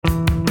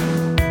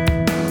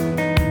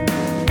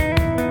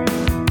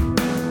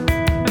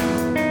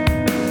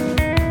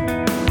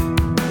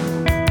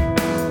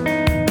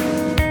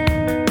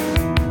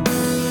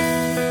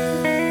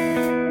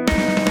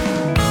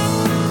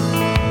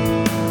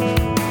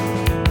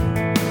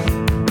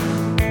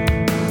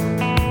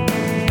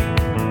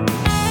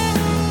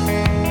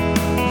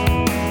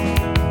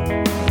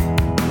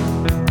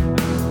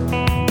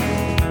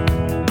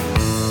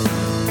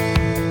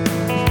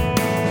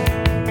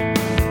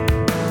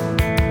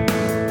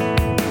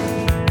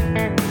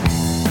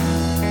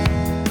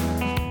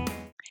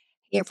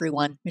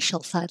everyone,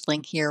 Michelle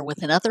Seidling here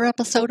with another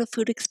episode of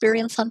Food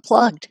Experience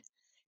Unplugged.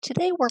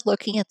 Today we're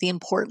looking at the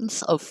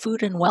importance of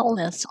food and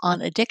wellness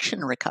on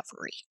addiction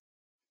recovery.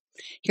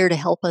 Here to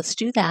help us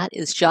do that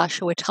is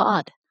Joshua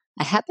Todd,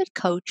 a habit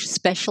coach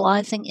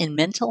specializing in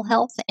mental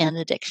health and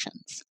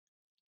addictions.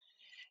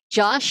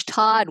 Josh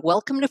Todd,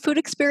 welcome to Food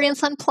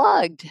Experience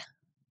Unplugged.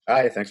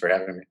 Hi, thanks for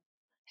having me.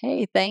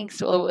 Hey,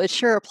 thanks. Well, it's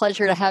sure a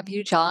pleasure to have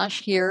you,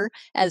 Josh, here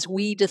as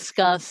we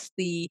discuss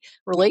the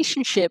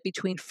relationship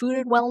between food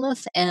and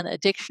wellness and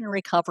addiction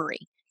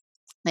recovery.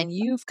 And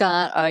you've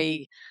got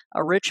a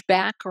rich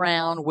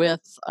background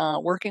with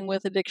working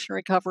with addiction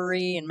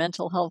recovery and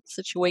mental health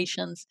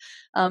situations.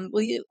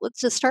 Let's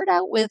just start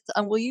out with,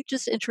 will you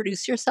just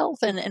introduce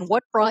yourself and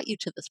what brought you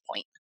to this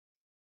point?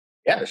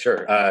 Yeah,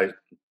 sure.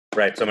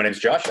 Right. So my name's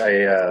Josh.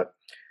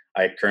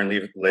 I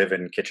currently live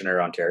in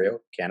Kitchener, Ontario,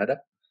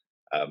 Canada.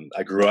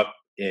 I grew up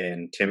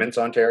in Timmins,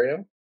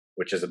 Ontario,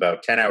 which is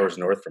about 10 hours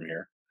north from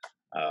here.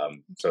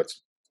 So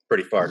it's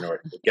pretty far north.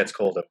 It gets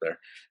cold up there.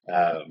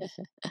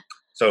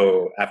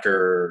 So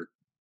after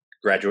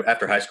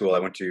high school, I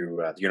went to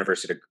the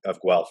University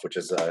of Guelph, which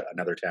is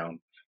another town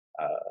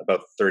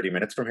about 30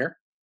 minutes from here.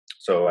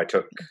 So I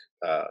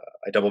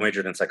double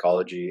majored in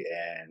psychology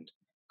and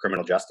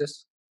criminal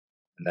justice.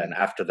 And then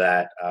after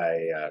that,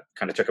 I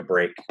kind of took a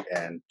break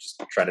and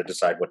just trying to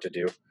decide what to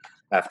do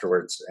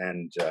afterwards.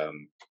 And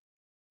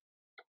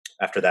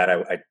after that,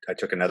 I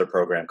took another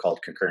program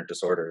called Concurrent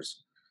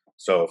Disorders.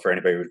 So for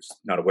anybody who's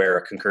not aware,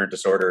 a concurrent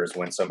disorder is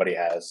when somebody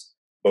has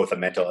both a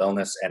mental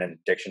illness and an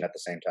addiction at the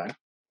same time.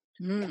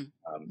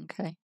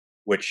 Okay.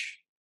 Which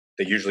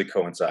they usually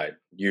coincide.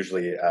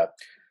 Usually,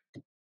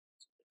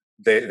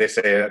 they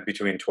say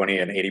between 20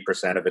 and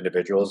 80% of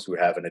individuals who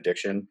have an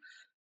addiction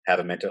have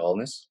a mental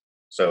illness.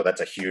 So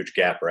that's a huge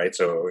gap, right?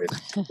 So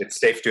it's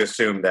safe to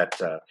assume that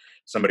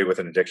somebody with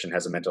an addiction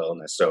has a mental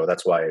illness. So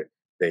that's why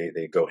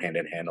they go hand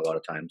in hand a lot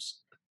of times.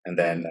 And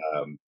then,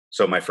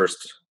 so my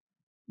first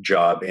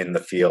job in the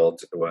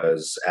field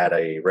was at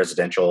a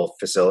residential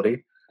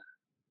facility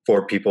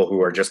for people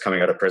who are just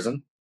coming out of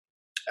prison.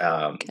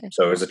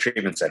 So it was a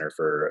treatment center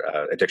for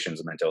addictions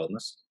and mental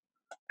illness.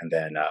 And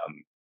then,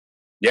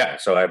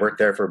 so I worked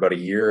there for about a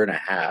year and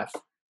a half.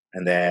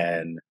 And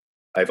then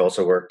I've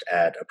also worked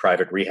at a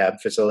private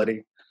rehab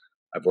facility.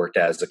 I've worked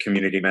as a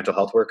community mental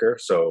health worker.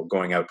 So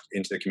going out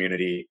into the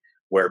community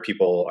where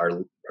people are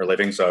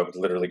living. So I would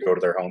literally go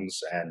to their homes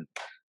and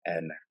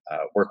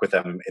work with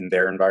them in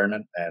their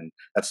environment. And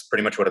that's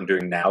pretty much what I'm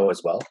doing now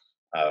as well.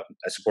 I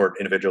support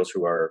individuals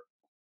who are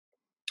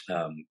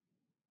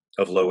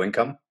of low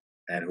income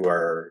and who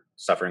are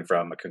suffering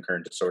from a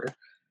concurrent disorder.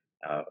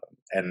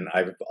 And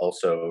I've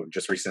also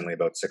just recently,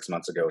 about 7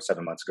 months ago,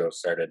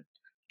 started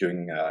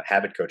doing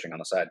habit coaching on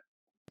the side.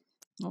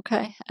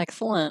 Okay,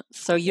 excellent.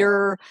 So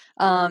you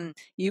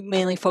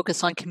mainly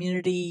focus on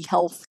community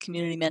health,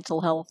 community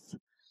mental health,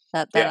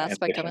 that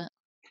aspect of it.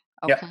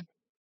 Okay. Yeah.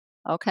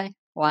 Okay.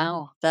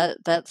 Wow.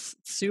 That's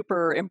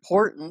super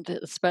important,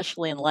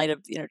 especially in light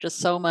of, just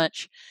so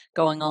much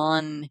going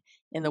on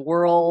in the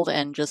world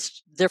and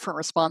just different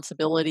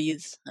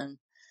responsibilities and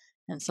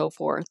so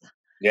forth.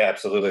 Yeah,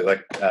 absolutely.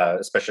 Like,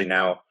 especially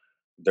now,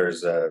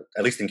 there's, at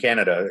least in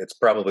Canada, it's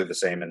probably the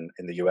same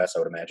in the US, I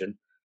would imagine.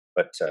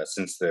 But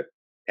since the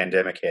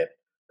pandemic hit,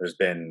 there's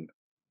been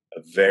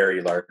a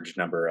very large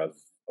number of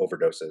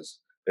overdoses.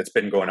 It's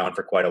been going on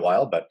for quite a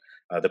while, but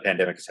the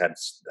pandemic has had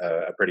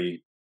a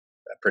pretty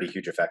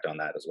huge effect on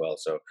that as well.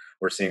 So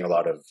we're seeing a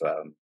lot of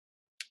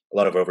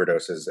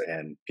overdoses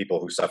and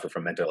people who suffer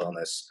from mental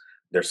illness,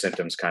 their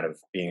symptoms kind of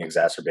being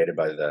exacerbated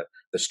by the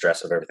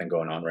stress of everything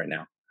going on right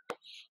now.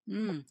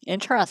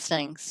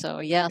 Interesting. So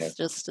yes,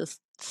 just to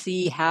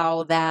see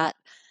how that,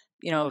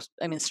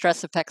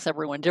 stress affects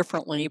everyone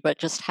differently, but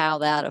just how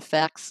that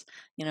affects,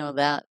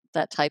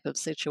 that type of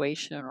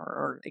situation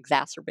or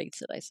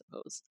exacerbates it, I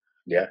suppose.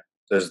 Yeah,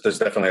 there's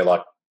definitely a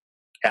lot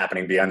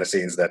happening behind the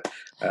scenes that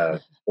a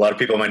lot of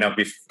people might not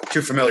be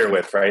too familiar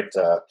with, right?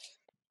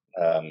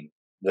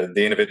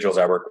 The individuals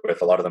I work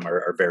with, a lot of them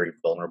are very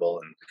vulnerable,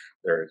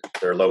 and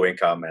they're low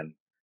income, and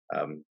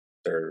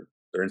they're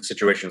in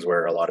situations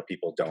where a lot of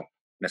people don't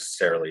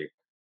necessarily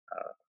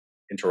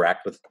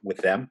interact with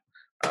them,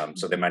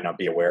 so they might not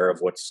be aware of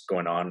what's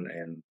going on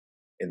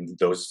in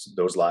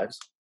those lives.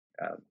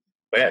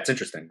 But yeah, it's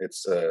interesting.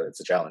 It's a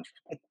challenge.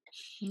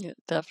 Yeah,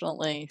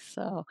 definitely.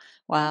 So,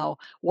 wow.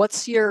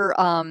 What's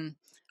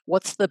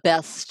the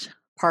best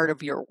part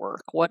of your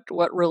work? What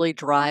really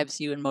drives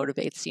you and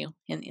motivates you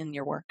in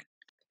your work?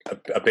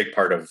 A big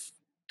part of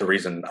the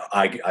reason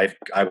I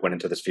went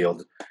into this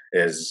field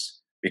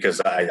is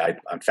because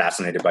I'm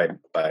fascinated by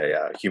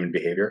human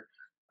behavior.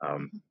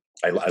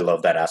 I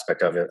love that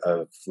aspect of it,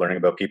 of learning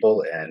about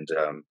people, and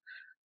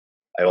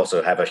I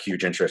also have a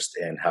huge interest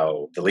in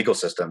how the legal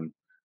system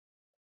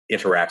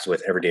interacts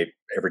with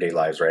everyday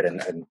lives, right?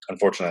 And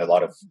unfortunately, a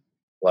lot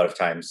of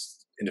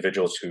times,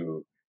 individuals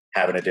who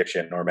have an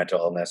addiction or mental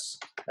illness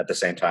at the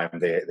same time,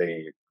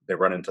 they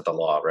run into the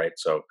law, right?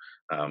 So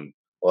a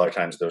lot of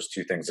times those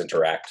two things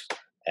interact,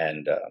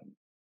 and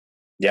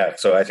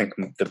so I think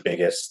the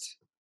biggest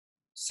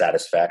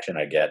satisfaction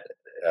I get,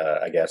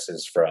 I guess,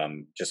 is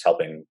from just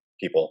helping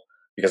people,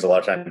 because a lot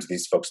of times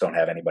these folks don't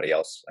have anybody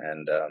else,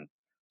 and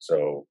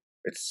so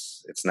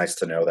it's nice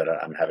to know that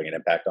I'm having an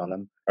impact on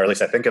them, or at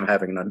least I think I'm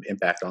having an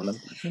impact on them.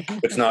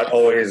 It's not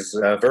always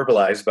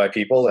verbalized by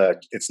people.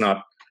 It's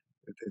not.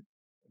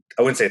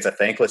 I wouldn't say it's a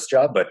thankless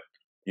job, but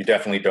you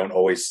definitely don't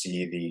always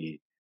see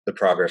the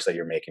progress that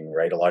you're making.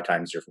 Right, a lot of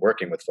times you're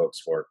working with folks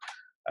for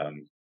a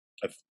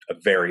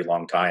very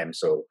long time,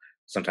 so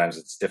sometimes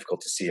it's difficult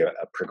to see a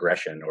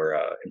progression or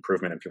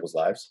improvement in people's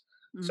lives.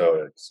 Mm-hmm.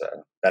 So it's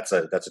that's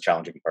a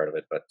challenging part of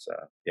it. But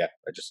yeah,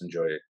 I just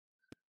enjoy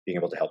being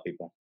able to help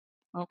people.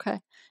 Okay.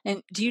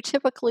 And do you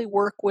typically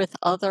work with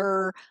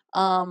other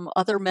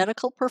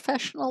medical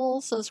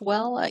professionals as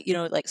well?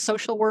 Like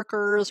social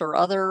workers or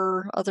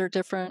other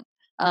different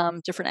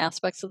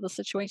aspects of the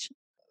situation?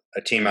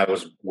 A team I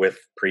was with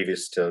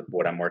previous to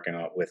what I'm working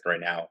on with right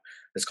now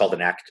is called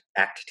an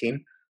ACT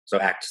team. So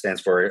ACT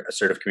stands for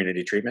Assertive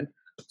Community Treatment.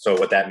 So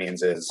what that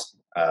means is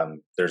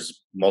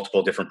there's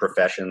multiple different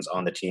professions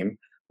on the team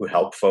who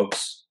help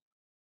folks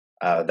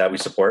that we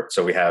support.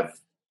 So we have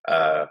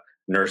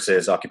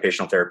nurses,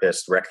 occupational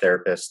therapists, rec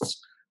therapists,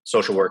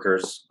 social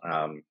workers,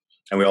 and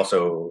we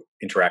also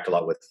interact a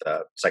lot with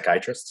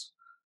psychiatrists.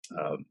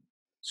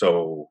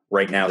 So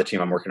right now, the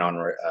team I'm working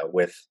on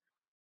with,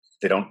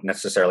 they don't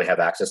necessarily have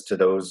access to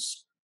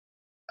those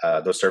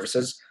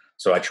services.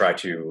 So I try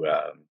to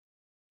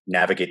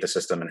navigate the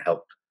system and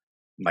help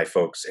my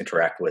folks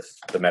interact with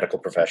the medical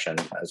profession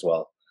as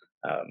well.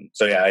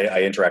 So yeah,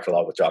 I interact a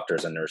lot with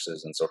doctors and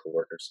nurses and social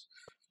workers.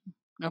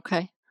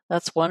 Okay,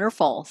 that's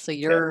wonderful. So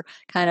you're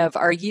kind of,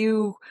 are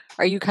you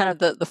kind of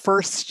the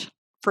first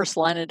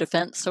line of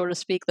defense, so to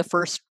speak, the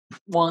first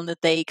one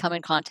that they come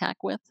in contact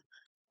with?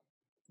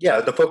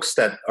 Yeah, the folks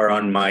that are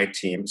on my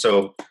team.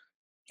 So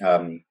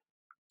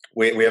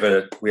we have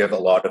a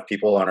lot of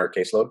people on our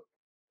caseload,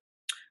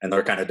 and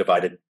they're kind of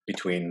divided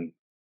between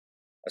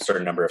a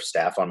certain number of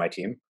staff on my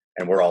team,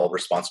 and we're all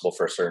responsible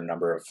for a certain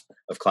number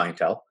of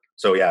clientele.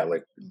 So yeah,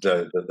 like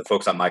the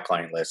folks on my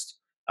client list,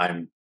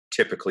 I'm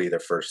typically their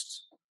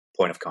first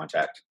point of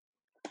contact.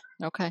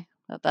 Okay,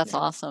 that's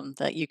awesome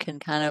that you can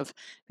kind of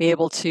be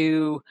able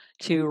to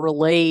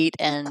relate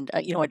and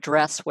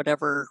address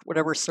whatever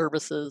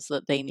services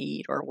that they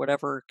need or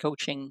whatever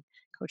coaching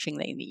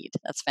they need.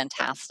 That's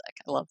fantastic.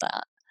 I love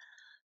that.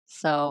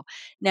 So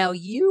now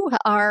you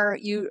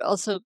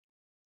also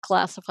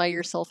classify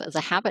yourself as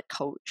a habit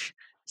coach.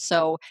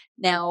 So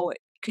now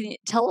can you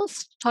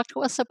talk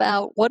to us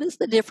about what is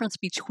the difference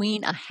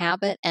between a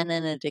habit and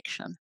an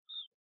addiction?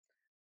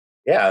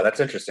 Yeah, that's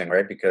interesting,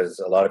 right? Because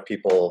a lot of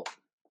people,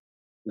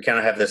 we kind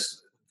of have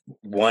this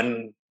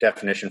one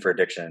definition for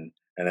addiction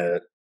and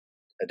a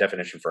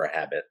definition for a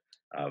habit.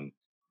 I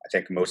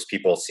think most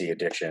people see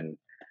addiction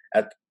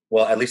at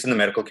least in the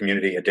medical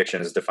community,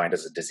 addiction is defined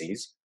as a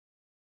disease.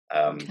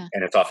 And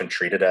it's often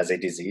treated as a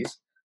disease.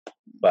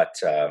 But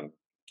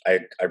I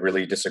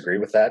really disagree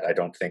with that. I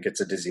don't think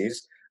it's a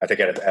disease. I think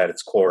at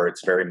its core,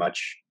 it's very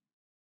much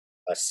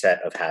a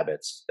set of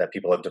habits that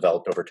people have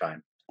developed over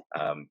time.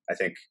 I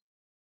think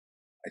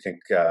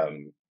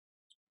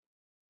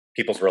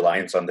people's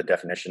reliance on the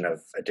definition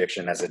of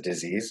addiction as a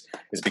disease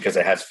is because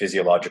it has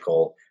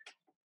physiological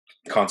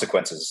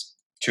consequences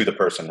to the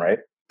person, right?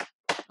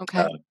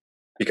 Okay.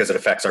 Because it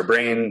affects our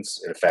brains,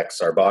 it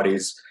affects our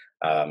bodies.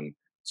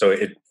 So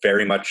it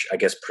very much, I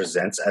guess,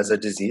 presents as a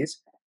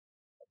disease.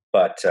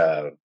 But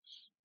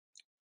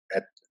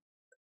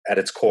at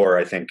its core,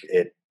 I think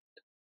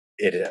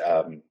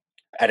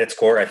at its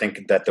core, I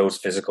think that those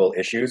physical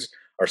issues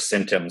are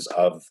symptoms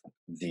of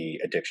the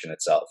addiction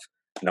itself,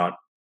 not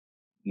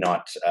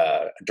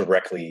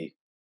directly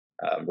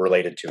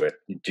related to it.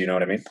 Do you know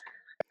what I mean?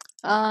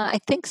 I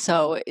think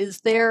so.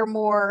 Is there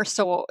more?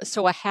 So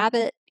a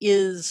habit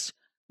is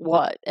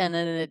what, and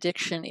then an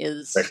addiction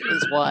is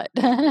what?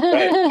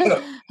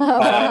 Right.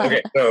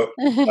 Okay. So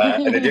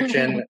an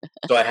addiction.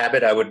 So a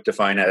habit I would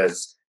define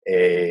as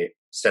a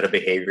set of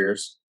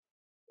behaviors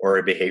or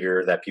a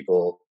behavior that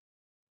people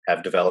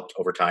have developed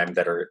over time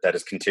that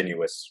is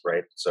continuous,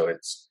 right? So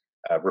it's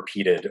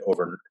repeated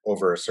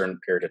over a certain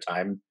period of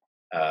time,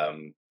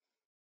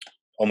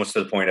 almost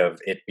to the point of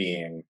it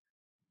being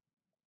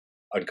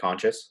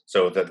unconscious.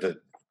 So the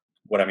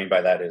what I mean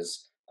by that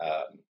is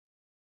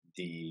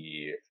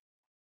the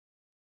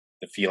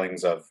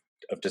feelings of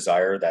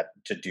desire that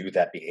to do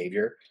that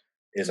behavior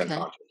is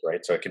unconscious,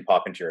 right? So it can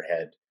pop into your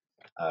head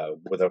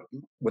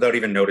without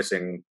even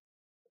noticing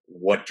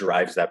what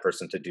drives that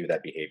person to do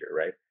that behavior,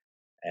 right?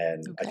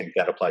 And I think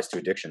that applies to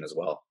addiction as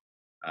well.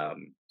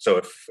 So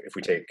if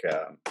we take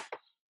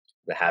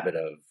the habit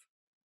of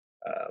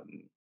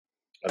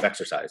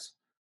exercise,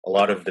 a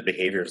lot of the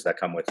behaviors that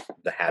come with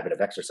the habit of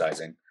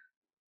exercising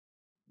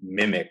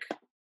mimic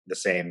the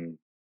same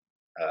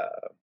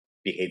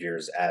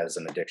behaviors as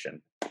an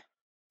addiction.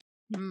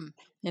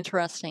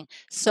 Interesting.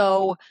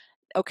 So,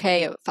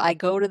 okay, if I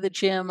go to the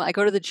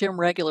gym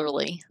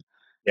regularly.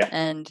 Yeah.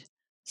 And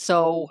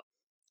so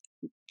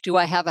do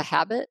I have a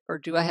habit or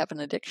do I have an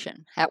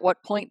addiction? At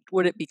what point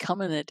would it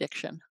become an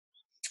addiction?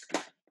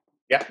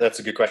 Yeah, that's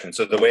a good question.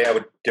 So the way I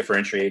would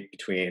differentiate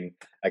between,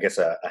 I guess,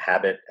 a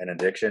habit and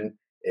addiction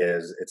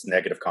is its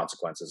negative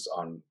consequences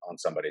on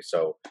somebody.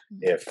 So Mm.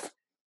 if,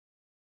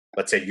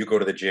 let's say, you go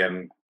to the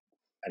gym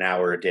an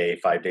hour a day,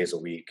 5 days a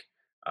week,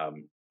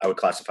 I would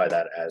classify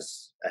that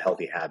as a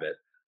healthy habit.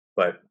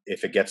 But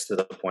if it gets to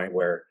the point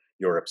where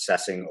you're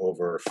obsessing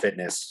over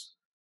fitness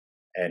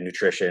and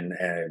nutrition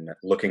and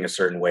looking a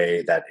certain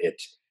way that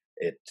it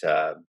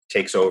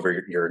takes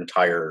over your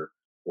entire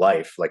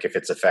life, like if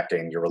it's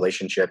affecting your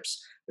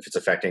relationships, if it's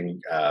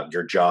affecting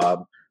your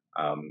job,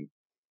 um,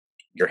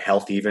 your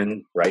health,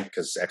 even, right?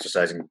 Because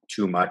exercising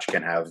too much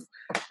can have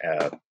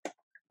uh,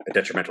 a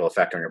detrimental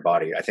effect on your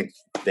body. I think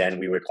then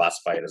we would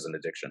classify it as an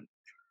addiction.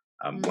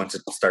 Mm. Once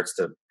it starts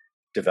to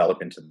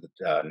develop into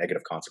the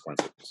negative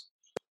consequences.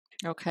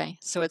 Okay,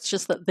 so it's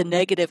just the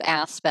negative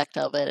aspect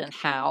of it and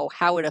how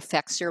it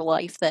affects your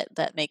life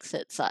that makes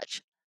it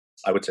such.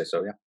 I would say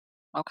so, yeah.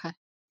 Okay,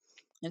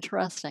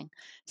 interesting.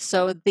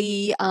 So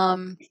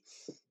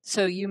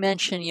so you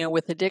mentioned,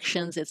 with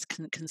addictions, it's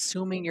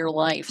consuming your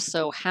life.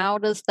 So how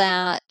does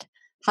that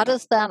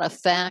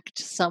affect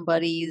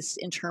somebody's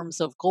in terms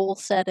of goal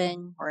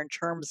setting or in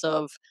terms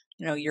of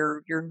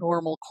your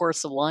normal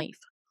course of life?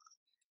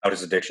 How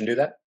does addiction do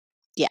that?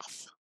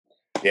 Yes.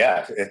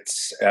 Yeah,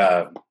 it's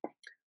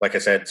like I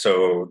said.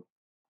 So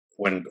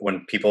when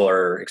people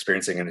are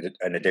experiencing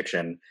an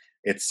addiction,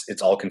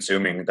 it's all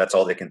consuming. That's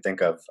all they can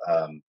think of.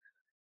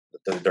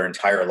 Their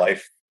entire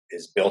life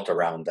is built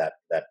around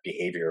that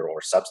behavior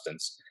or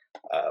substance.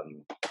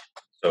 Um,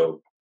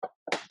 so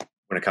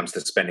when it comes to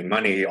spending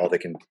money, the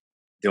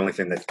only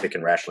thing that they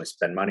can rationally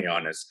spend money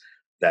on is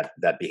that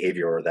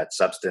behavior or that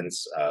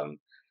substance. Uh,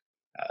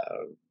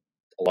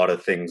 a lot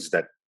of things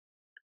that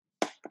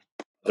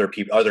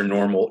other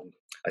normal,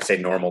 I say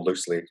normal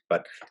loosely,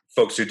 but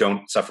folks who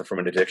don't suffer from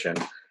an addiction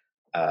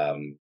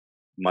um,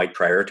 might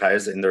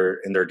prioritize in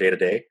their day to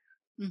day.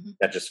 Hmm.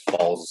 That just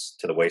falls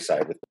to the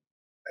wayside with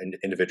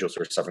individuals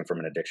who are suffering from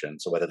an addiction.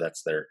 So whether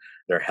that's their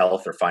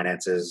health or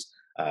finances,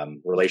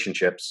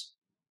 relationships,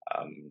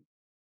 um,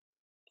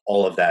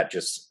 all of that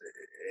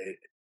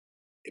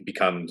it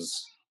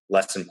becomes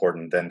less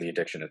important than the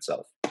addiction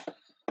itself.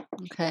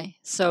 Okay.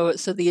 So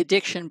the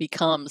addiction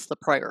becomes the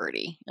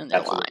priority in their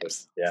Absolutely,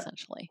 lives, yeah.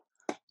 essentially.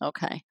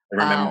 Okay. I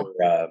remember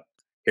Wow.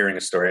 hearing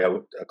a story.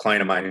 A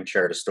client of mine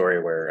shared a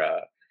story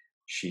where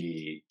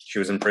she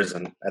was in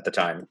prison at the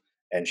time,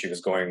 and she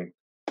was going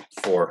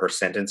for her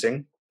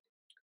sentencing,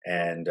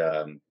 and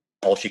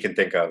all she can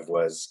think of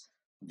was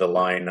the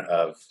line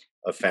of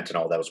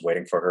fentanyl that was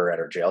waiting for her at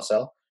her jail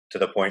cell. To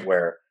the point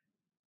where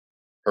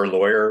her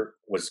lawyer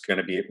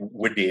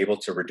would be able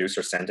to reduce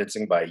her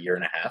sentencing by a year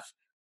and a half,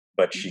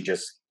 but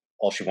Mhm.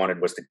 all she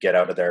wanted was to get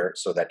out of there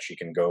so that she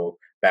can go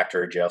back to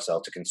her jail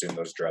cell to consume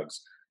those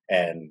drugs.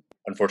 And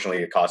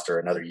unfortunately, it cost her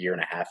another year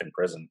and a half in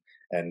prison.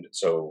 And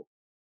so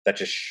it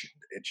just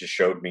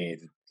showed me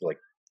like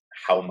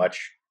how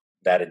much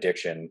that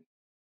addiction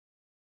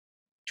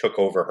took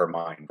over her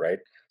mind, right?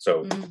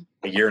 So Mm.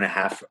 a year and a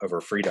half of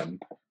her freedom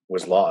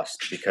was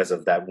lost because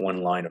of that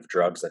one line of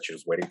drugs that she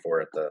was waiting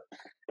for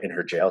in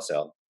her jail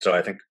cell. So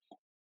I think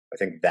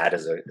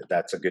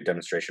that's a good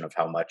demonstration of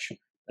how much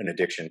an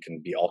addiction can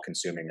be all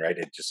consuming, right?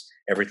 It just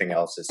everything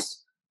else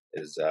is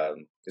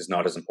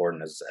not as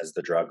important as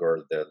the drug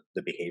or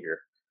the behavior.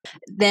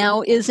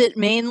 Now, is it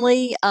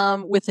mainly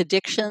with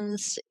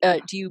addictions?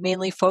 Do you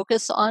mainly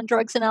focus on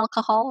drugs and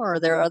alcohol, or are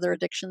there other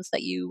addictions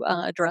that you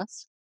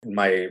address?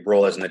 My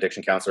role as an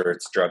addiction counselor,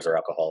 it's drugs or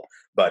alcohol,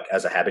 but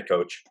as a habit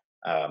coach,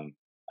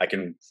 I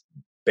can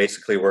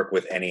basically work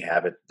with any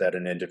habit that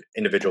an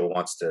individual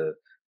wants to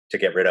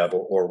get rid of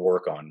or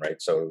work on,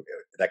 right? So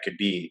that could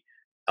be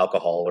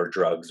alcohol or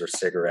drugs or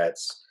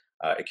cigarettes.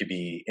 It could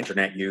be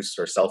internet use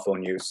or cell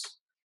phone use.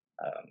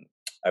 Um,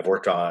 I've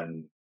worked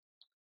on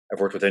I've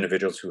worked with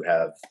individuals who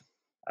have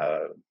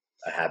uh,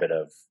 a habit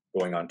of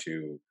going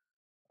onto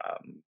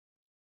um,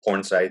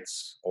 porn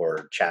sites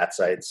or chat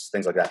sites,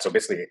 things like that. So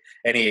basically,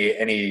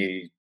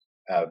 any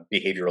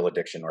behavioral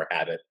addiction or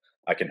habit,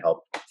 I can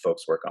help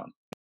folks work on.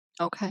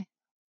 Okay.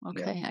 Yeah.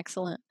 Okay.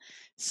 Excellent.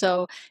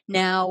 So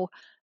now,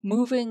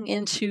 moving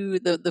into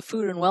the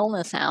food and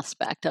wellness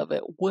aspect of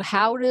it,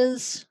 how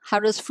does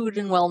food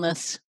and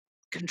wellness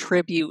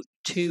contribute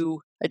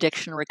to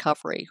addiction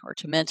recovery or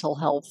to mental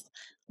health?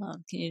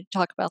 Can you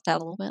talk about that a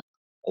little bit?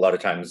 A lot of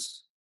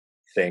times,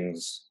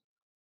 things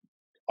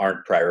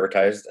aren't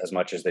prioritized as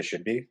much as they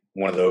should be.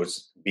 One of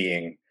those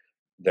being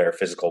their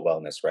physical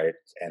wellness, right?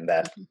 And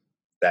Mhm.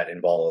 that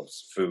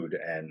involves food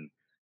and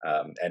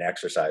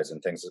exercise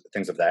and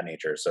things of that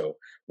nature. So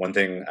one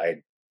thing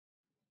I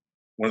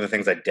one of the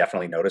things I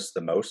definitely notice the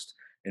most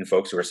in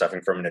folks who are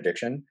suffering from an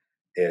addiction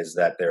is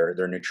that their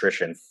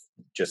nutrition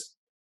just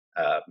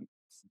um,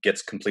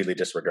 gets completely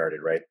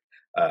disregarded, right?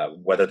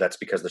 Whether that's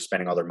because they're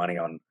spending all their money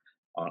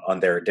on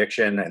their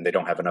addiction and they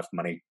don't have enough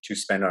money to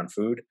spend on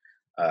food,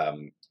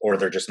 or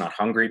they're just not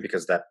hungry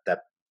because that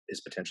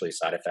is potentially a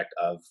side effect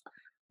of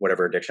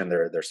whatever addiction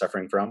they're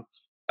suffering from.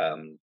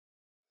 Um,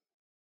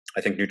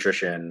 I think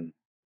nutrition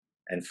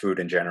and food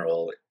in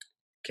general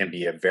can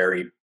be a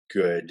very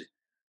good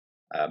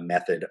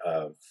method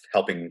of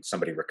helping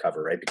somebody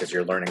recover, right? Because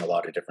you're learning a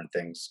lot of different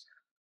things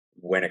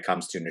when it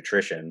comes to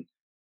nutrition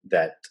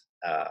that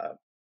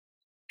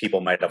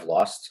people might have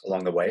lost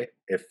along the way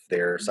if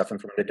they're suffering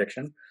from an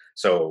addiction.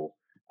 So,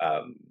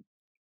 um,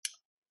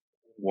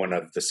 one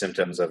of the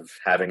symptoms of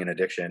having an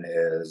addiction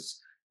is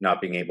not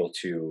being able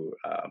to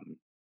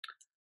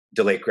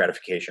delay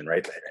gratification,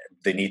 right?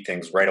 They need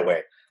things right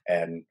away.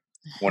 And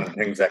one of the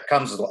things that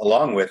comes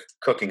along with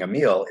cooking a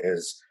meal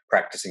is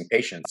practicing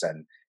patience.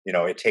 And,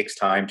 it takes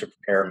time to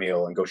prepare a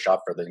meal and go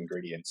shop for the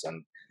ingredients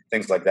and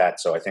things like that.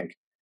 So I think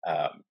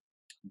um,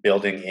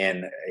 building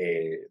in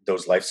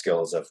those life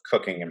skills of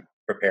cooking and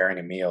preparing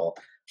a meal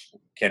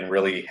can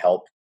really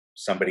help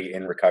somebody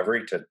in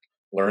recovery to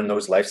learn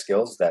those life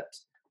skills that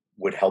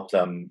would help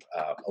them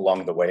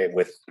along the way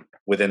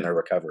within their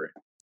recovery.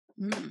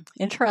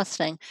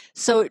 Interesting.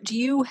 So, do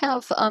you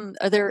have?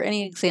 Are there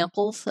any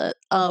examples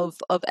of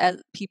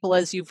people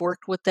as you've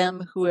worked with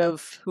them who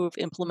have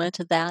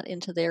implemented that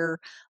into their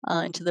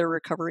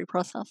recovery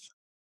process?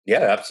 Yeah,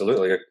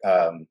 absolutely.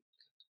 A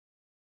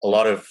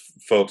lot of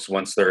folks,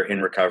 once they're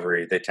in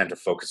recovery, they tend to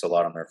focus a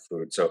lot on their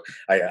food. So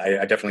I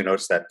definitely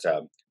noticed that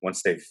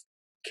once they've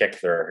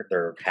kicked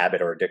their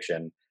habit or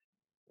addiction,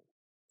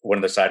 one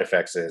of the side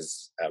effects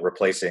is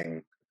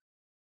replacing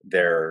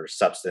their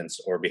substance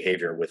or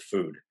behavior with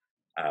food.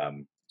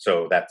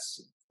 So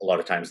that's a lot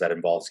of times that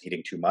involves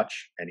eating too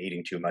much and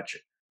eating too much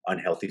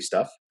unhealthy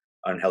stuff,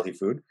 unhealthy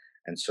food.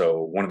 And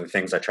so one of the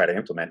things I try to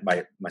implement,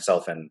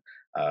 myself and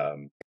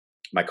um,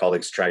 my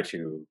colleagues try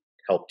to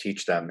help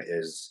teach them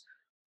is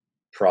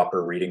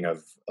proper reading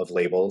of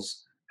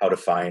labels, how to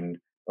find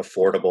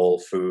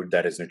affordable food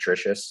that is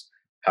nutritious,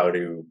 how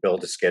to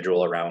build a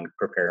schedule around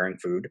preparing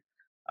food,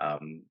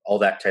 all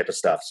that type of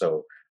stuff.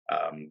 So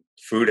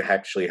food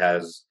actually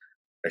has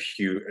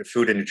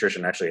food and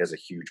nutrition actually has a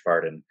huge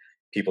part in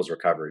people's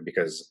recovery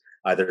because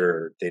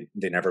either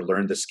they never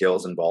learned the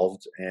skills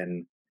involved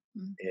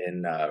Mm.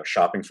 in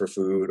shopping for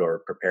food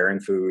or preparing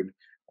food,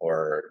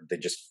 or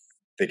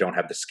they don't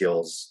have the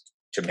skills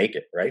to make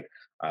it right.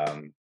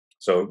 Um,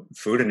 so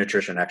food and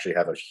nutrition actually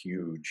have a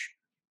huge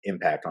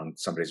impact on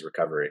somebody's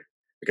recovery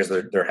because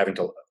they're having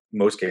to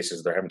most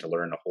cases they're having to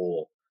learn a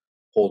whole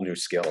new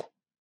skill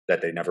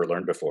that they never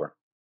learned before.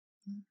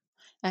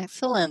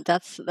 Excellent.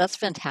 That's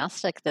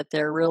fantastic that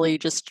they're really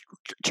just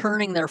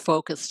turning their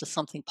focus to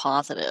something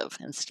positive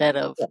instead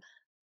of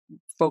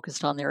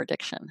focused on their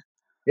addiction.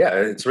 Yeah,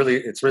 it's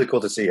really cool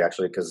to see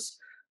actually because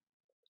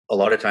a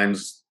lot of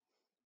times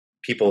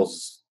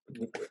people's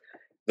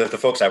the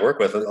folks I work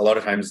with, a lot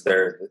of times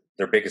their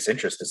biggest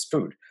interest is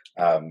food.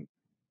 Um,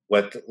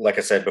 like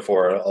I said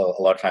before,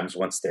 a lot of times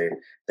once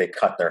they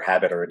cut their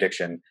habit or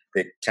addiction,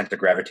 they tend to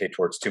gravitate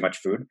towards too much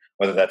food.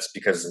 Whether that's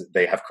because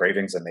they have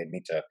cravings and they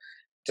need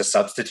to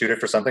substitute it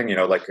for something,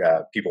 like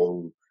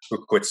people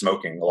who quit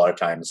smoking, a lot of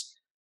times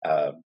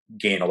uh,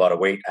 gain a lot of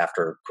weight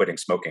after quitting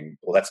smoking.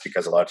 Well, that's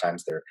because a lot of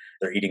times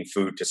they're eating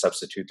food to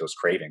substitute those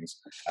cravings.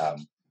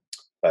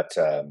 But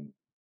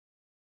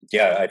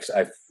yeah,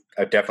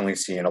 I've definitely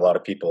seen a lot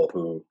of people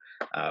who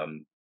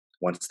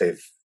once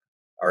they've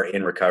are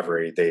in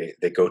recovery,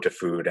 they go to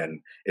food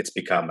and it's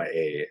become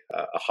a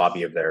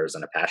hobby of theirs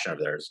and a passion of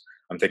theirs.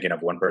 I'm thinking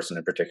of one person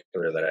in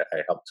particular that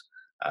I helped.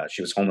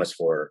 She was homeless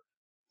for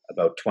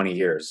about 20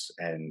 years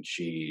and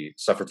she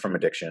suffered from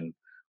addiction.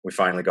 We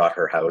finally got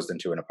her housed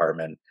into an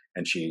apartment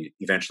and she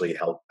eventually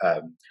helped.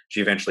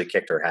 She eventually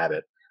kicked her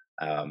habit,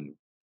 um,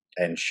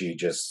 and she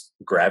just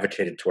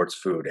gravitated towards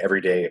food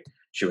every day.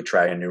 She would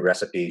try a new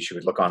recipe. She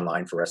would look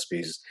online for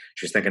recipes.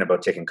 She was thinking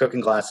about taking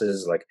cooking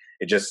classes. Like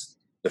it just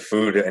the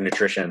food and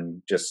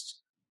nutrition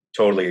just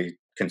totally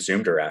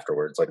consumed her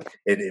afterwards. Like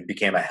it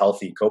became a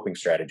healthy coping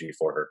strategy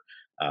for her.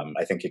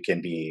 I think it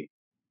can be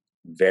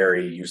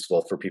very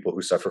useful for people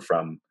who suffer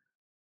from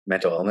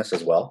mental illness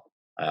as well.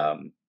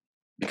 Um,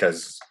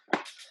 because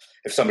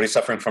if somebody's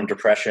suffering from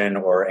depression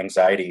or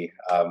anxiety,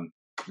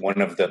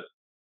 one of the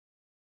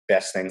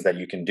best things that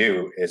you can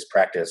do is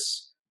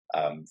practice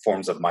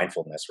forms of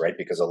mindfulness, right?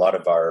 Because a lot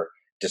of our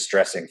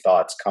distressing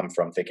thoughts come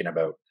from thinking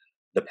about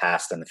the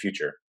past and the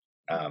future.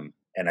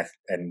 And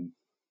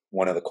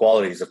one of the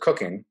qualities of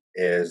cooking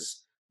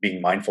is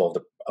being mindful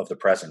of the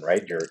present,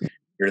 right?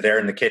 You're there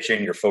in the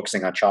kitchen, you're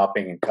focusing on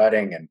chopping and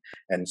cutting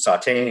and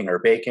sauteing or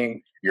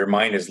baking. Your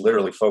mind is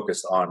literally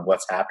focused on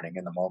what's happening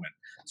in the moment.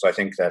 So I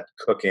think that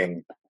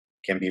cooking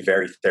can be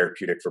very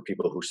therapeutic for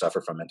people who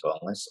suffer from mental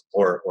illness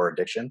or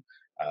addiction,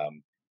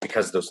 um,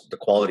 because the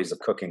qualities of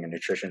cooking and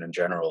nutrition in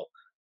general,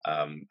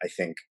 I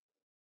think,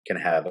 can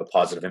have a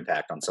positive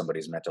impact on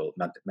somebody's mental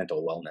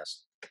wellness.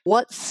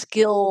 What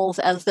skills,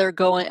 as they're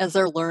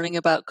learning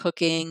about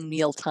cooking,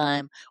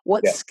 mealtime,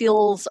 what Yeah.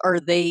 skills are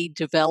they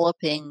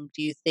developing,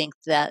 do you think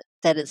that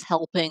is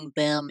helping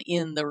them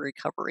in the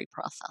recovery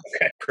process?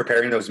 Okay.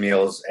 Preparing those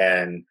meals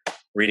and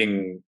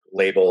reading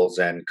labels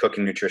and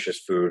cooking nutritious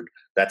food,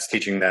 that's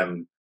teaching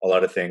them a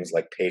lot of things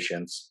like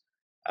patience,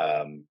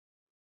 um,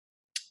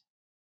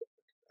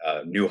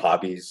 new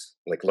hobbies,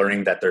 like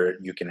learning that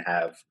you can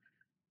have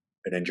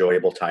an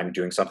enjoyable time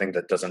doing something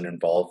that doesn't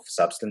involve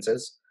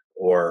substances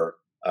or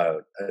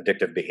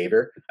addictive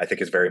behavior, I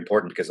think is very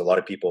important, because a lot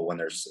of people, when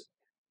there's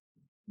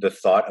the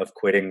thought of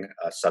quitting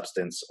a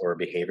substance or a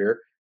behavior,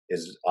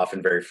 is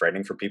often very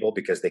frightening for people,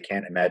 because they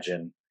can't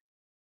imagine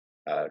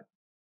uh,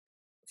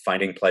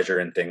 finding pleasure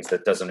in things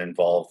that doesn't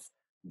involve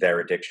their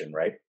addiction,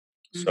 right?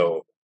 Mm.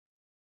 So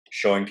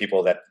showing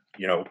people that,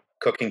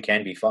 cooking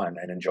can be fun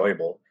and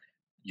enjoyable.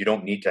 You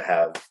don't need to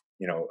have,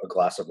 a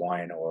glass of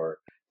wine or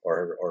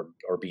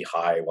be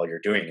high while you're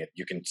doing it.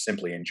 You can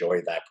simply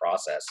enjoy that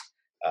process.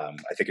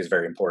 I think is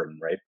very important,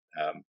 right?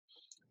 Um,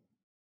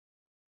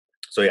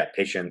 so yeah,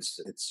 patience.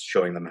 It's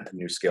showing them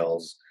new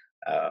skills,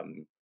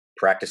 um,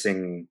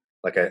 practicing,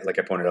 like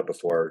I pointed out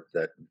before,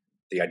 that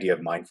the idea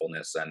of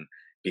mindfulness and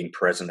being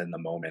present in the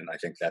moment. I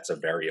think that's a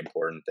very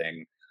important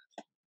thing,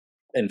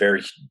 and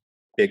very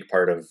big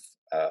part of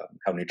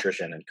how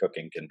nutrition and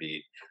cooking can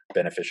be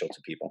beneficial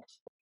to people.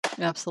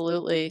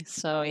 Absolutely.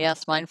 So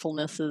yes,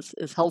 mindfulness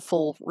is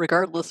helpful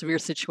regardless of your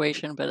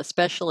situation, but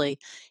especially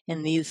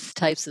in these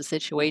types of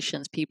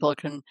situations, people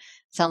can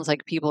sounds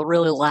like people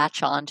really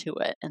latch onto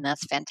it, and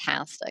that's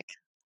fantastic.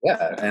 Yeah,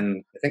 So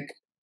and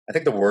I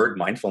think the word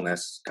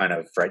mindfulness kind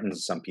of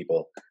frightens some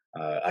people.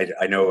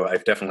 I know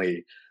I've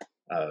definitely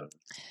uh,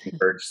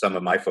 encouraged some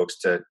of my folks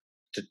to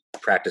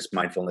practice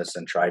mindfulness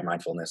and try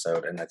mindfulness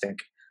out, and I think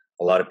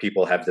a lot of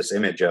people have this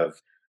image of,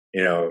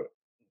 you know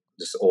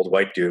this old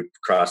white dude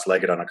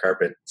cross-legged on a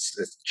carpet,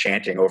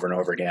 chanting over and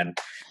over again.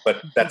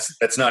 But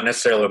that's not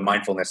necessarily what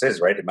mindfulness is,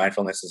 right?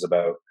 Mindfulness is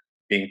about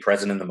being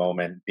present in the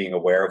moment, being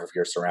aware of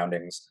your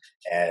surroundings,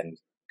 and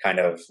kind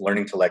of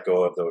learning to let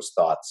go of those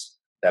thoughts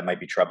that might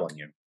be troubling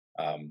you.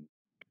 Um,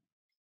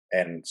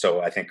 and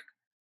so I think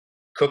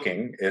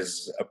cooking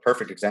is a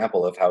perfect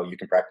example of how you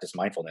can practice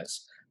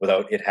mindfulness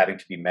without it having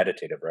to be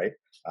meditative, right?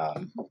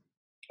 Um, mhm.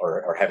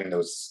 or having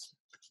those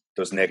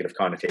negative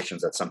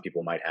connotations that some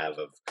people might have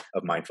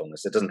of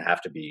mindfulness. It doesn't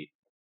have to be,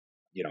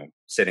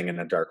 sitting in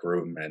a dark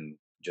room and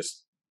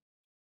just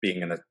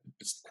being in a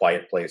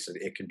quiet place.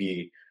 It can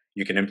be,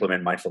 you can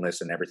implement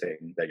mindfulness in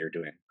everything that you're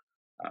doing.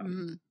 Um,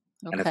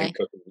 Mm, and I think okay.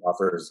 cooking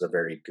offers a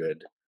very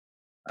good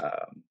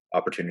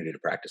opportunity to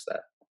practice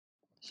that.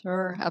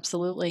 Sure,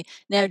 absolutely.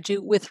 Now,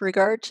 do with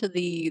regard to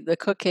the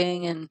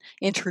cooking and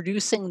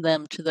introducing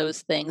them to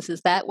those things,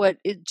 is that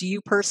do you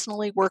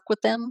personally work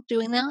with them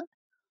doing that?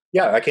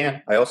 Yeah, I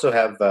can. I also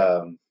have,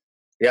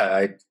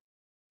 yeah,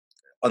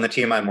 on the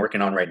team I'm working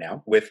on right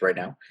now, we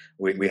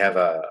have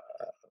a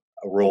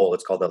role.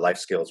 It's called the life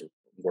skills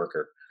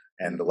worker,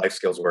 and the Mm, life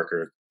skills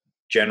worker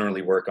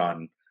generally work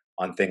on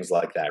things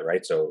like that,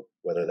 right? So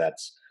whether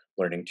that's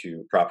learning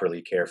to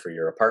properly care for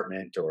your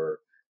apartment, or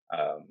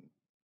um,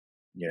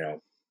 you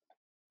know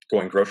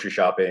going grocery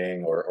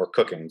shopping, or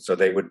cooking. So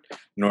they would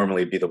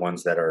normally be the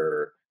ones that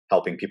are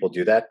helping people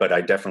do that. But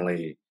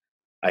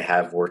I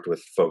have worked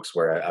with folks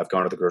where I've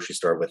gone to the grocery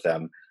store with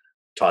them,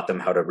 taught them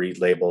how to read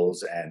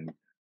labels and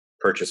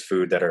purchase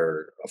food that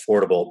are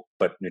affordable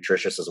but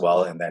nutritious as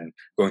well, and then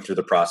going through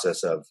the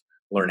process of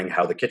learning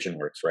how the kitchen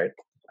works, right?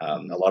 A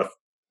mhm. lot of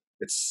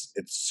it's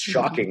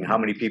shocking how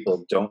many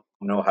people don't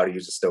know how to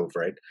use a stove,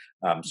 right?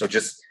 So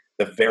just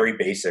the very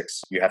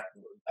basics,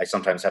 I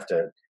sometimes have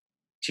to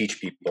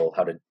teach people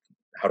how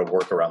to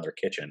work around their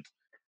kitchen.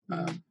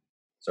 um, Mm.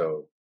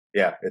 so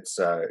yeah, it's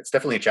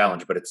definitely a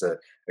challenge, but it's a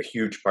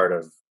huge part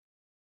of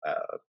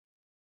uh,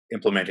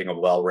 implementing a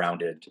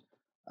well-rounded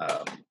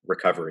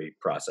recovery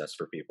process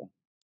for people.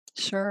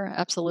 Sure,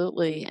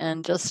 absolutely.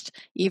 And just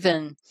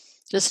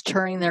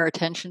turning their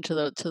attention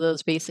to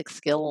those basic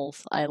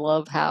skills. I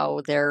love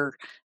how they're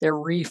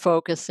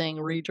refocusing,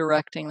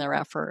 redirecting their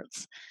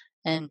efforts.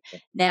 And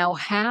now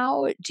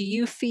how do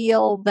you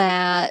feel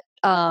that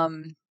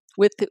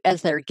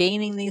as they're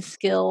gaining these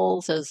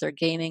skills, as they're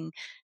gaining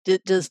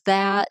does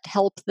that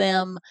help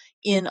them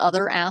in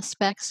other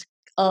aspects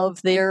of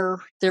their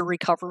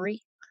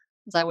recovery?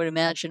 'Cause I would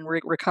imagine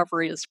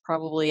recovery is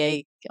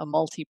probably a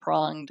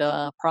multi-pronged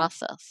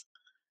process.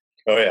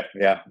 Oh yeah,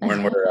 yeah.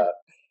 When we're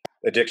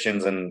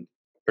addictions and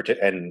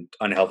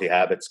unhealthy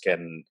habits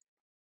can,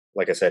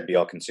 like I said, be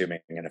all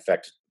consuming and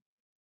affect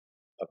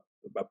a,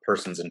 a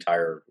person's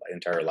entire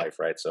life,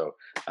 right? So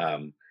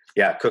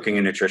yeah, cooking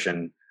and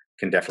nutrition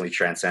can definitely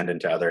transcend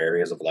into other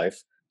areas of life.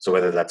 So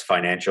whether that's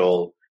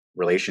financial,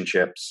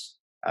 relationships,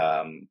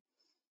 um,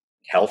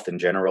 health in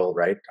general,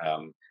 right?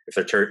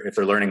 If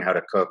they're learning how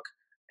to cook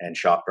and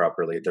shop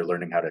properly, they're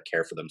learning how to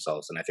care for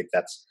themselves, and I think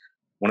that's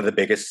one of the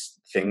biggest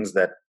things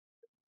that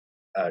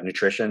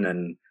nutrition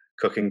and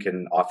cooking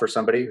can offer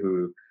somebody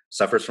who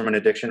suffers from an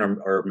addiction,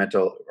 or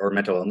mental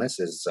illness,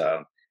 is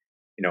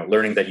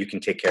learning that you can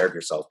take care of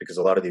yourself, because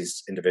a lot of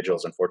these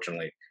individuals,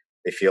 unfortunately,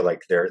 they feel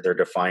like they're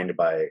defined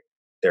by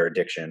their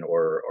addiction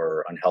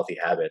or unhealthy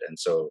habit, and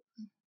so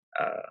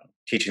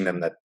teaching them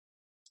that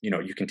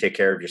you can take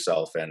care of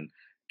yourself and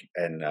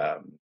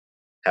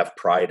have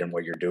pride in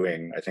what you're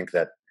doing. I think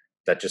that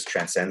just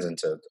transcends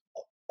into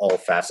all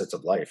facets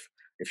of life.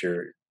 If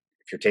you're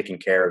taking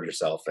care of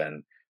yourself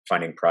and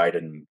finding pride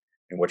in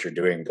what you're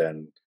doing,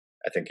 then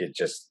I think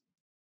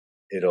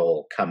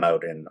it'll come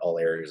out in all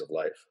areas of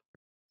life.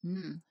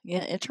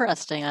 Yeah,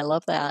 interesting. I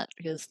love that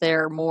because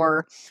they're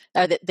more,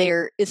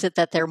 is it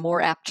that they're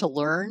more apt to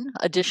learn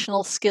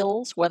additional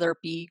skills, whether it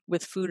be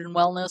with food and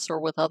wellness or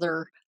with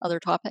other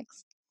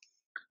topics?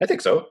 I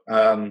think so.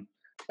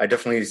 I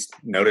definitely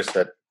noticed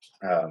that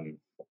um,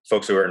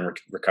 folks who are in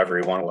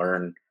recovery want to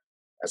learn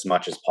as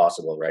much as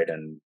possible, right?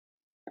 And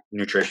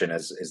nutrition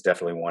is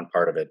definitely one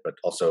part of it, but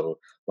also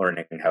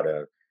learning how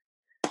to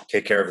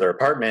take care of their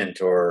apartment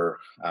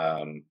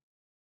um,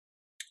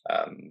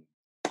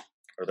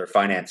 or their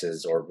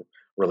finances or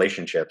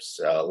relationships.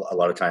 A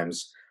lot of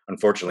times,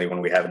 unfortunately,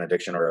 when we have an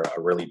addiction or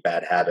a really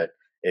bad habit,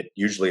 it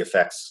usually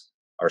affects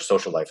our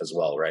social life as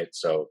well, right?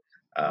 So,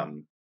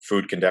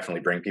 food can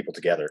definitely bring people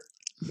together,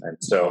 and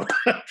so,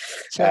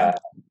 Sure. uh,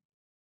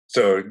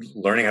 so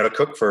learning how to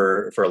cook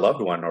for a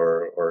loved one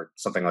or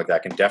something like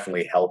that can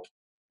definitely help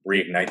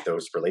reignite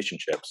those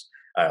relationships.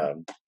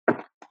 Um,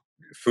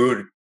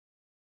 food,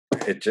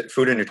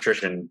 food and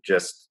nutrition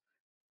just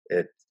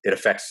it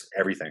affects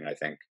everything, I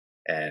think,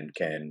 and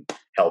can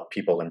help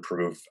people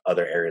improve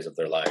other areas of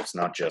their lives,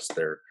 not just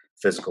their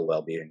physical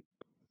well-being.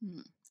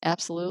 Mm,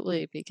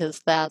 absolutely,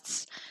 because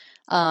that's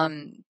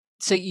um,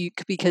 so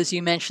because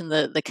you mentioned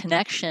the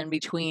connection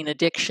between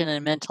addiction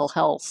and mental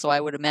health. So I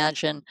would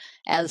imagine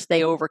as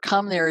they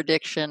overcome their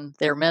addiction,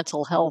 their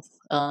mental health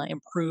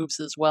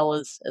improves as well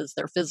as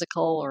their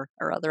physical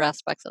or other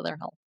aspects of their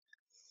health.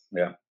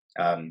 Yeah.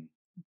 Um,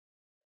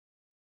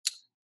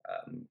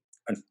 um,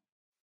 and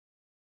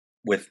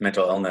with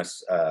mental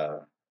illness, a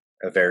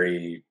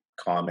very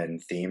common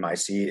theme I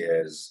see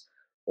is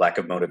lack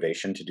of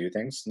motivation to do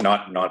things.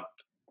 Not not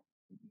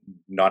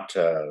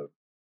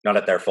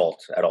at their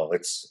fault at all.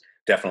 It's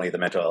definitely the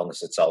mental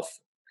illness itself.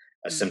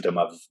 A Mm, symptom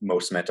of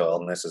most mental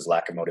illness is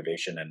lack of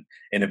motivation and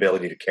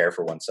inability to care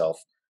for oneself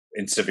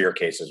in severe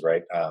cases,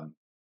 right?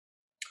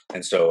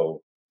 And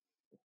so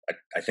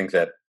I think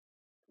that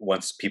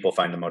once people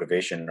find the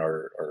motivation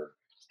or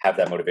have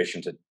that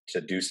motivation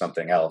to do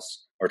something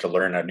else or to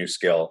learn a new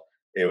skill,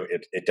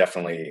 it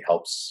definitely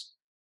helps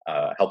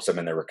them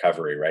in their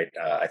recovery, right?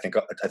 I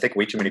think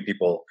way too many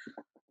people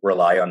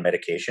rely on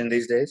medication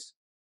these days.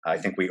 I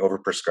think we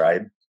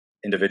overprescribe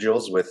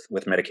individuals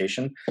with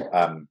medication.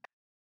 Um,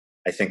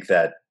 I think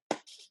that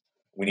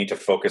we need to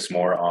focus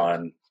more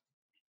on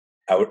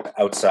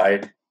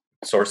outside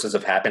sources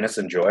of happiness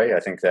and joy. I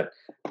think that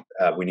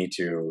we need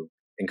to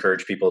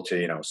encourage people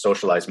to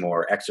socialize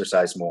more,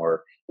 exercise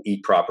more,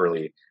 eat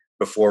properly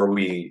before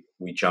we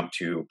jump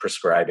to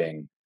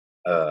prescribing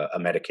a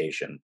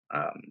medication.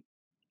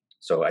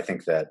 So I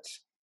think that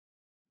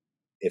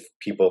if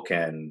people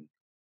can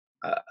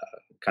uh,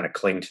 kind of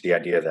cling to the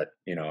idea that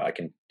I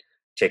can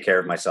take care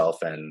of myself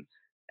and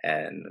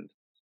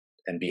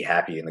and be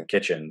happy in the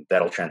kitchen,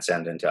 that'll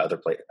transcend into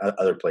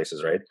other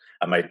places, right?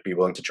 I might be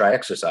willing to try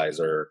exercise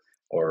or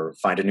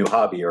find a new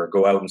hobby or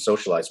go out and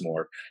socialize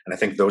more. And I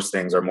think those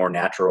things are more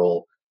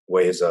natural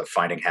ways of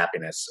finding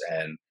happiness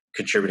and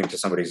contributing to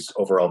somebody's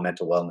overall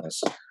mental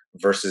wellness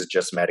versus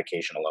just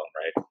medication alone,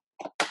 right?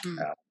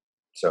 mm.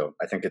 So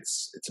I think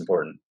it's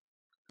important.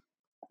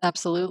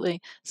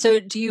 Absolutely. So,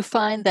 do you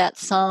find that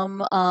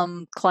some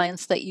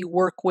clients that you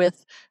work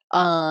with,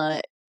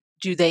 uh,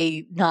 do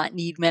they not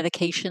need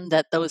medication?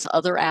 That those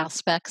other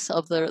aspects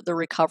of the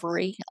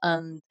recovery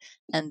and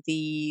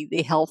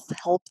the health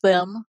help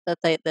them. That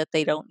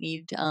they don't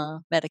need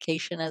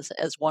medication as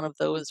one of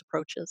those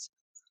approaches.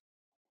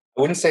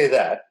 I wouldn't say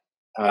that.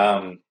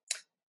 Um,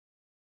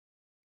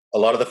 a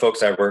lot of the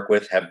folks I work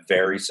with have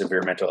very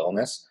severe mental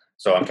illness.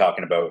 So I'm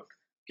talking about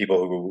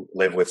people who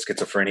live with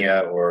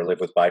schizophrenia or live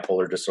with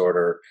bipolar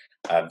disorder,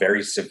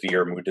 very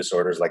severe mood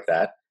disorders like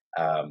that.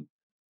 Um,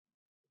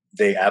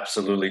 they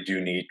absolutely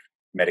do need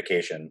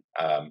medication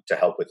to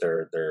help with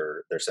their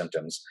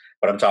symptoms.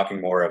 But I'm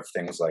talking more of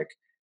things like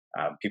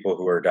people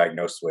who are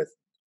diagnosed with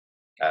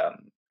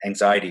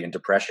anxiety and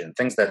depression,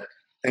 things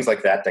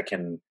like that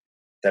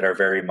are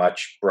very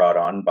much brought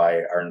on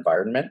by our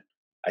environment.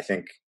 I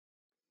think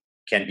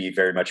can be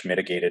very much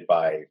mitigated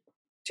by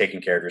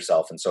taking care of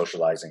yourself and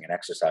socializing and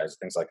exercise,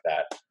 things like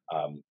that.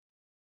 Um,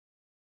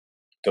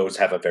 those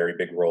have a very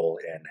big role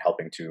in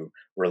helping to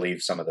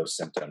relieve some of those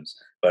symptoms.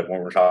 But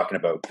when we're talking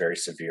about very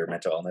severe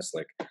mental illness,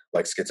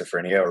 like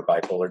schizophrenia or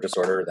bipolar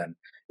disorder, then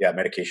yeah,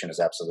 medication is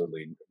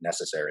absolutely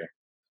necessary.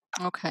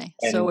 Okay.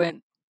 So And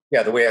it.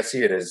 yeah, the way I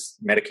see it is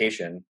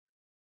medication.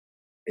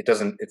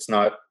 It's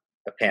not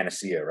a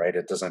panacea, right?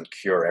 It doesn't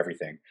cure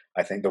everything.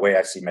 I think the way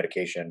I see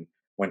medication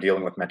when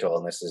dealing with mental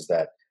illness is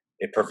that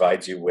it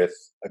provides you with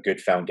a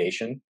good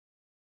foundation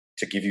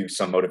to give you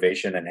some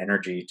motivation and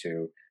energy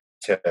to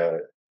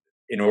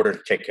in order to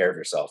take care of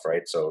yourself,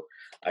 right? So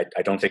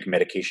I don't think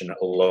medication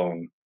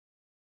alone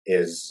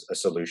is a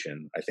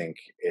solution. I think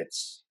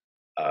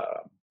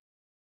uh,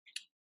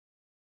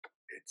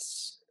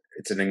 it's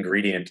it's an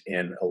ingredient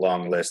in a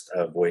long list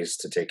of ways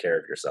to take care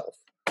of yourself.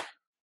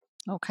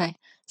 Okay.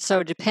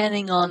 So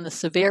depending on the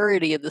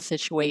severity of the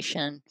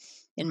situation,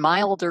 in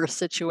milder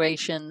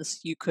situations,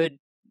 you could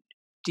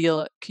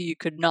you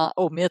could not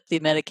omit the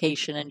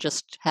medication and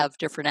just have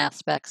different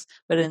aspects.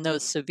 But in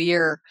those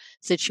severe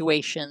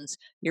situations,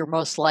 you're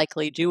most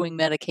likely doing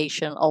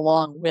medication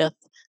along with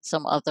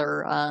some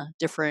other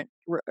different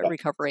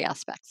recovery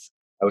aspects.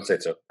 I would say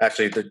so.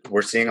 Actually,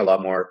 we're seeing a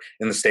lot more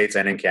in the States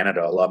and in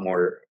Canada. A lot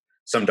more.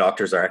 Some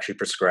doctors are actually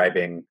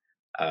prescribing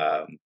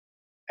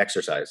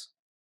exercise.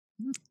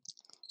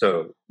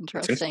 So it's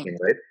interesting,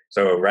 right?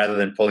 So rather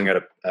than pulling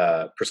out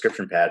a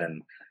prescription pad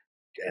and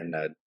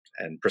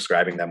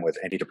prescribing them with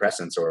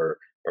antidepressants or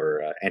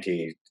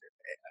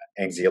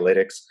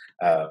anti-anxiolytics,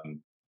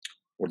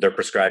 they're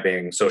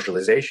prescribing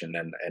socialization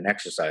and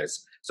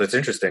exercise. So it's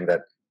interesting that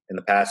in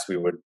the past we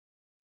would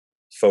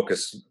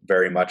focus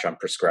very much on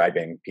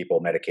prescribing people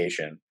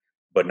medication,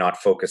 but not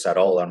focus at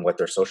all on what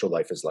their social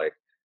life is like.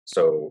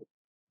 So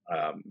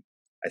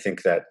I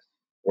think that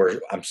we're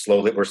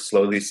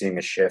slowly seeing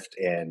a shift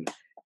in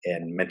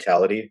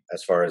mentality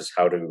as far as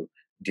how to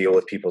deal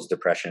with people's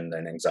depression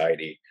and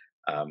anxiety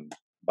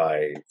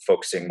by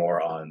focusing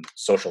more on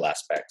social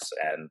aspects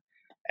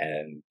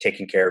and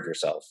taking care of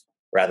yourself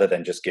rather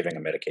than just giving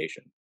a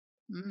medication.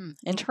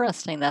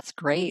 Interesting. That's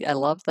great. I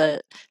love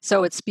that.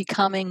 So it's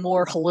becoming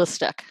more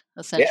holistic,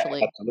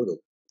 essentially. Yeah, absolutely.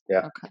 Yeah.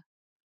 Okay.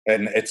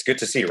 And it's good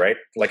to see, right?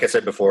 Like I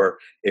said before,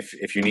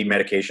 if you need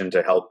medication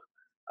to help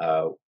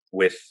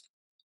with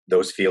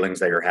those feelings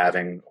that you're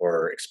having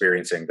or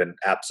experiencing, then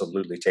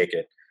absolutely take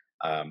it.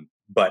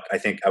 But I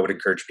think I would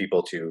encourage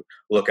people to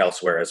look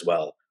elsewhere as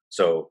well.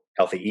 So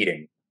healthy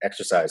eating,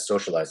 exercise,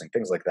 socializing,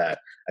 things like that,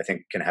 I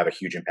think can have a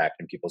huge impact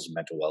in people's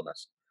mental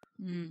wellness.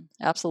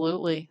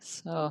 Absolutely.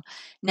 So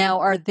now,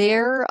 are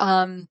there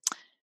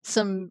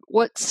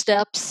what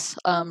steps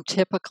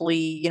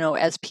typically,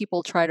 as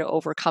people try to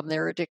overcome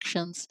their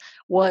addictions,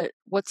 what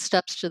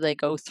steps do they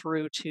go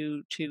through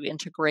to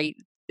integrate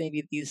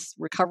maybe these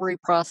recovery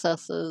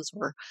processes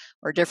or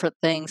different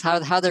things,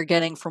 how they're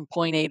getting from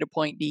point A to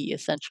point B,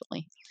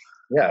 essentially?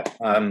 Yeah.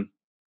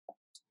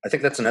 I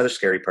think that's another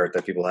scary part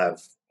that people have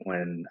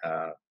when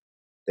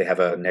they have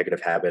a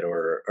negative habit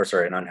or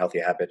sorry, an unhealthy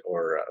habit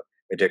or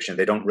addiction.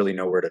 They don't really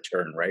know where to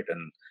turn, right?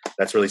 And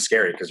that's really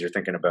scary because you're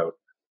thinking about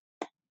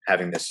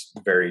having this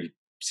very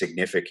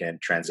significant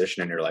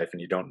transition in your life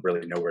and you don't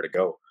really know where to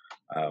go.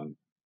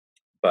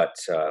 But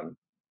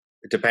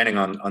depending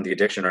on the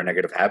addiction or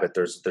negative habit,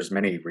 there's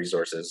many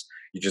resources.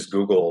 You just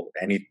Google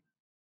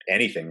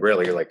anything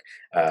really. Like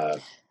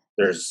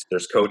there's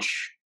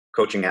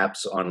coaching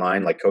apps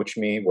online like Coach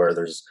Me, where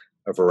there's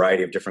a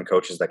variety of different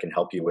coaches that can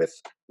help you with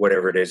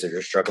whatever it is that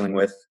you're struggling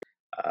with.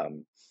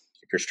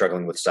 If you're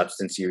struggling with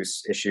substance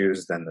use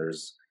issues, then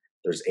there's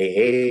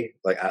AA,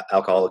 like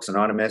Alcoholics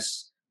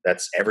Anonymous.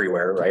 That's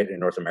everywhere, right? In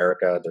North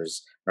America,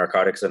 there's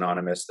Narcotics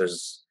Anonymous.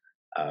 There's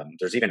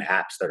even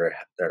apps that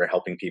are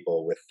helping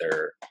people with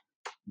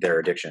their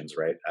addictions,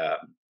 right?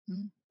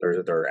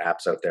 There are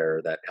apps out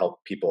there that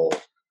help people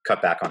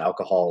cut back on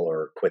alcohol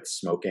or quit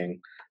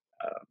smoking.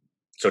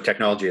 So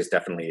technology has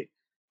definitely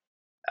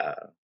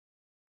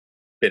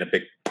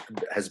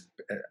has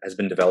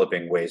been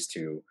developing ways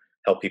to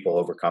help people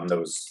overcome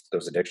those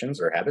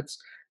addictions or habits.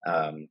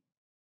 I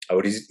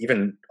would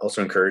even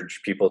also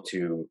encourage people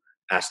to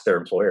ask their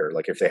employer,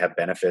 like if they have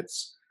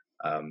benefits,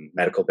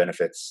 medical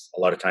benefits. A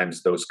lot of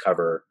times those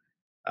cover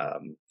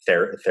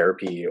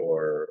therapy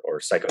or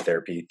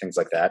psychotherapy, things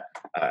like that.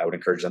 I would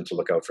encourage them to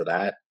look out for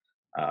that.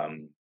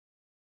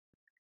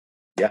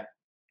 Yeah,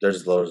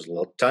 there's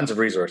tons of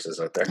resources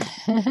out there.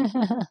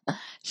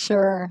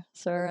 Sure,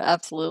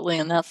 absolutely,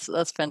 and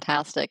that's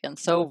fantastic and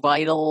so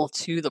vital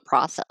to the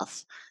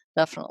process.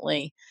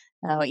 Definitely.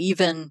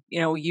 Even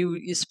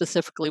you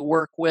specifically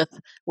work with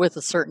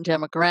a certain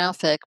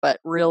demographic, but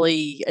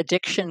really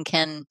addiction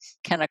can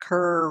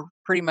occur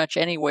pretty much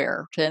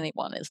anywhere to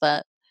anyone. Is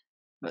that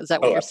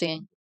what you're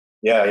seeing?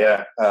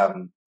 Yeah.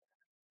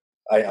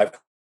 I've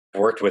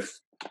worked with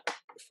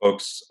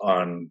folks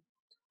on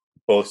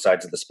both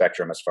sides of the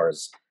spectrum as far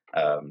as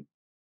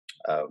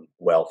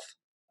wealth.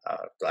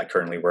 I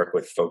currently work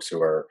with folks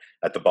who are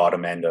at the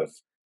bottom end of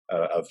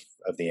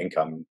the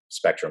income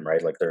spectrum,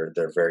 right? Like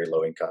they're very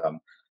low income.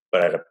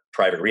 But at a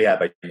private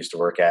rehab I used to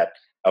work at,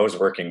 I was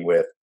working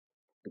with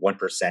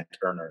 1%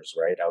 earners,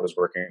 right? I was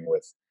working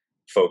with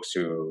folks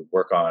who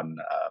work on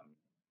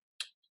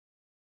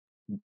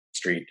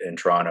Street in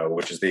Toronto,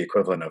 which is the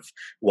equivalent of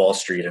Wall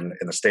Street in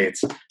the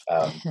States.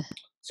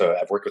 So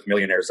I've worked with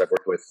millionaires, I've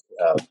worked with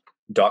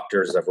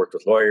doctors, I've worked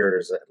with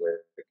lawyers,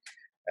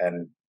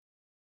 and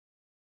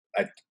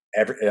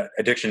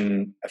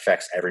addiction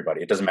affects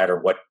everybody. It doesn't matter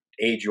what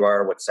age you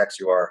are, what sex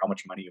you are, how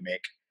much money you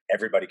make.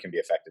 Everybody can be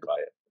affected by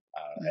it,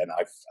 and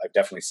I've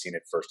definitely seen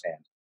it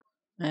firsthand.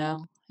 Yeah,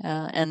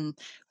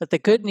 but the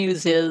good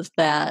news is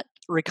that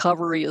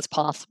recovery is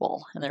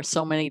possible, and there's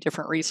so many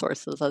different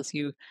resources as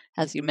you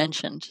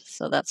mentioned.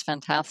 So that's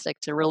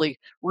fantastic to really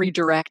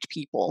redirect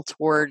people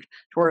toward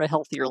a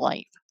healthier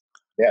life.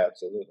 Yeah,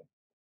 absolutely.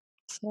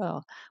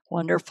 So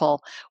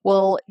wonderful.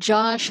 Well,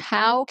 Josh,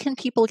 how can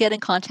people get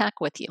in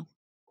contact with you?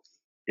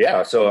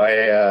 Yeah, so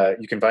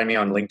you can find me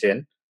on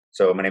LinkedIn.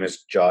 So my name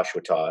is Josh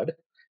Wattad,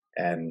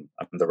 and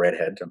I'm the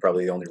redhead. I'm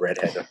probably the only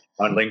redhead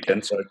on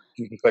LinkedIn, so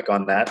you can click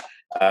on that.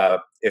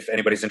 If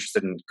anybody's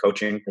interested in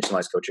coaching,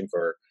 personalized coaching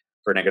for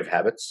negative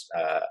habits,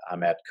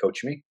 I'm at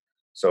Coach Me.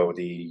 So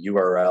the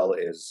URL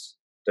is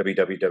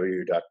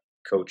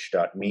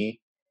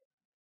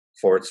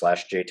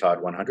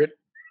www.coach.me/JTodd100.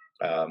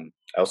 I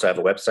also have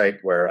a website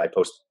where I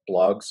post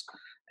blogs,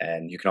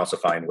 and you can also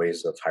find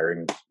ways of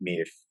hiring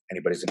me if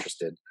anybody's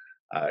interested.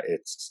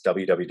 It's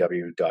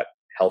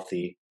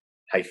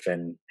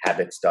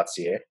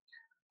www.healthy-habits.ca.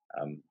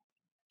 I'm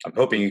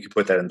hoping you could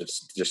put that in the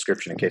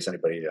description in case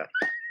anybody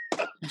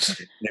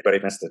missed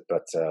it.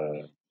 But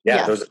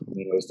Yes. those are the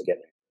main ways to get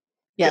me.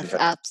 Yes,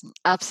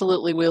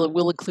 absolutely.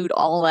 We'll include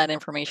all that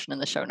information in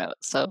the show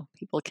notes, so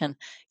people can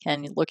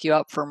look you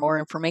up for more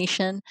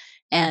information.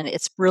 And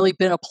it's really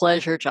been a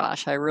pleasure,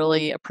 Josh. I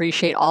really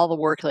appreciate all the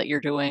work that you're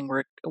doing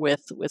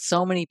with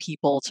so many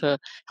people to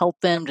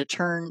help them to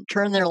turn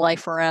their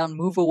life around,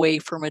 move away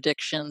from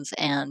addictions,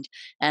 and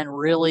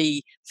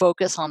really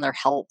focus on their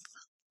health.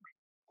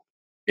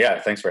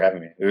 Yeah, thanks for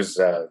having me. It was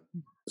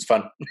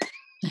fun.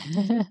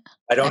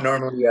 I don't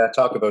normally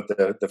talk about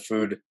the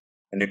food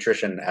and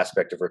nutrition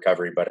aspect of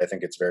recovery, but I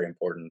think it's very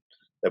important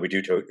that we do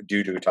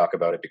talk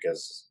about it,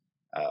 because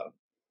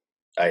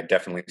I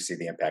definitely see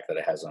the impact that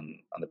it has on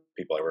the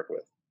people I work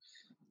with.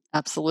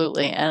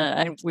 Absolutely,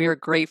 and we are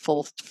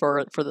grateful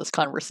for this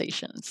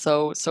conversation.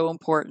 So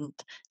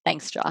important.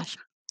 Thanks, Josh.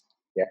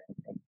 Yeah.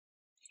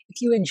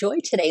 If you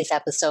enjoyed today's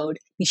episode,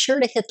 be sure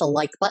to hit the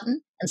like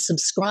button and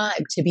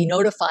subscribe to be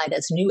notified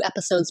as new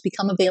episodes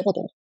become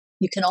available.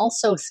 You can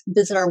also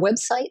visit our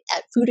website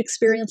at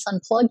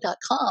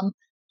foodexperienceunplugged.com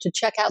to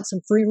check out some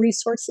free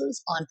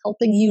resources on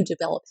helping you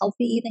develop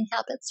healthy eating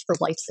habits for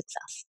life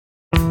success.